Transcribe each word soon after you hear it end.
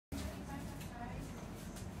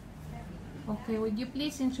Okay, would you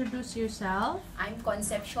please introduce yourself? I'm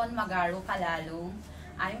Concepcion Magaro Calalong.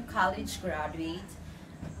 I'm college graduate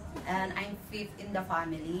and I'm fifth in the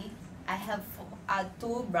family. I have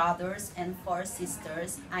two brothers and four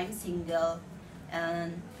sisters. I'm single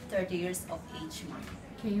and 30 years of age, ma'am.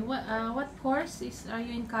 Okay, what course are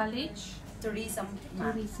you in college? Tourism,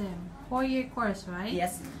 ma'am. Tourism. 4-year course, right?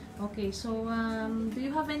 Yes, ma'am. Okay, so do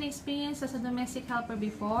you have any experience as a domestic helper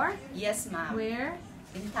before? Yes, ma'am. Where?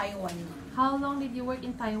 In Taiwan, ma'am. How long did you work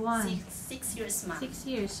in Taiwan? Six years, ma'am. 6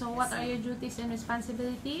 years. So what are your duties and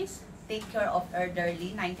responsibilities? Take care of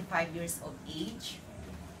elderly, 95 years of age,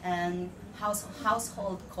 and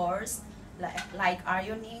household chores like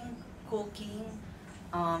ironing, cooking,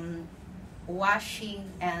 washing,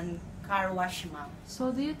 and car wash, ma'am.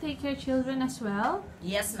 So do you take care of children as well?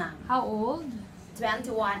 Yes, ma'am. How old?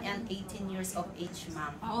 21 and 18 years of age,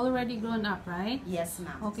 ma'am. Already grown up, right? Yes,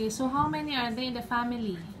 ma'am. Okay, so how many are there in the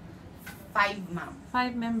family? 5, ma'am.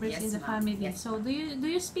 5 members Yes, in the ma'am. family. Yes, so do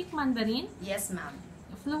you speak Mandarin? Yes, ma'am.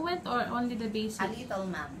 Fluent or only the basic? A little,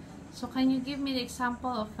 ma'am. So can you give me the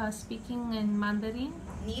example of speaking in Mandarin?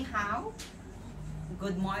 Ni hao,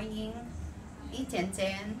 good morning,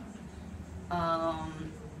 11010,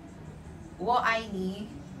 wo ai ni,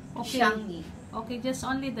 Okay. xiang ni. Okay, just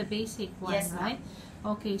only the basic one, Yes, right?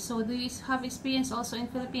 Okay, so do you have experience also in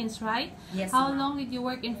Philippines, right? Yes, How ma'am. long did you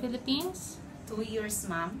work in Philippines? 2 years,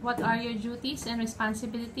 ma'am. What are your duties and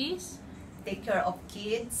responsibilities? Take care of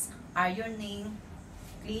kids, ironing,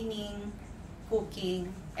 cleaning,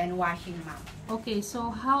 cooking, and washing, ma'am. Okay, so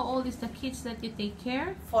how old is the kids that you take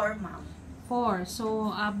care? 4, ma'am. 4.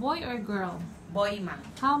 So a boy or girl? Boy, ma'am.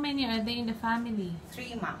 How many are they in the family?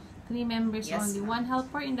 3, ma'am. 3 members Yes, only. ma'am. 1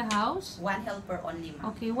 helper in the house? 1 helper only,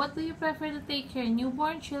 ma'am. Okay, what do you prefer to take care?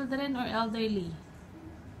 Newborn, children, or elderly?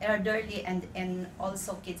 Elderly and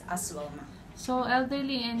also kids as well, ma'am. So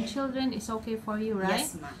elderly and children is okay for you, right?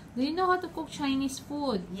 Yes, ma'am. Do you know how to cook Chinese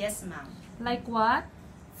food? Yes, ma'am. Like what?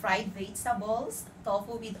 Fried vegetables,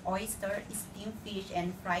 tofu with oyster, steamed fish,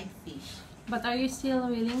 and fried fish. But are you still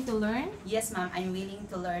willing to learn? Yes, ma'am. I'm willing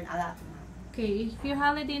to learn a lot, ma'am. Okay, if your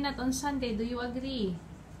holiday not on Sunday, do you agree?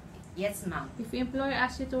 Yes, ma'am. If your employer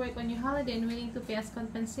asks you to work on your holiday and willing to pay as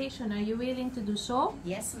compensation, are you willing to do so?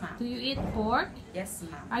 Yes, ma'am. Do you eat pork? Yes,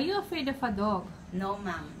 ma'am. Are you afraid of a dog? No,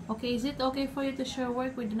 ma'am. Okay, is it okay for you to share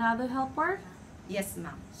work with another helper? Yes,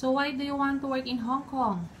 ma'am. So why do you want to work in Hong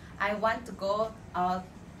Kong? I want to go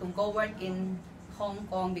work in Hong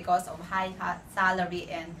Kong because of high salary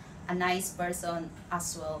and a nice person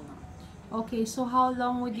as well, ma'am. Okay, so how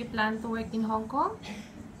long would you plan to work in Hong Kong?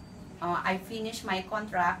 I finish my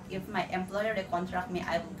contract. If my employer recontract me,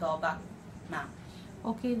 I will go back, ma'am.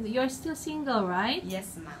 Okay, you're still single, right?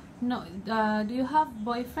 Yes, ma'am. No, do you have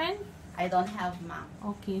boyfriend? I don't have, ma'am.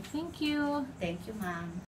 Okay, thank you. Thank you, ma'am.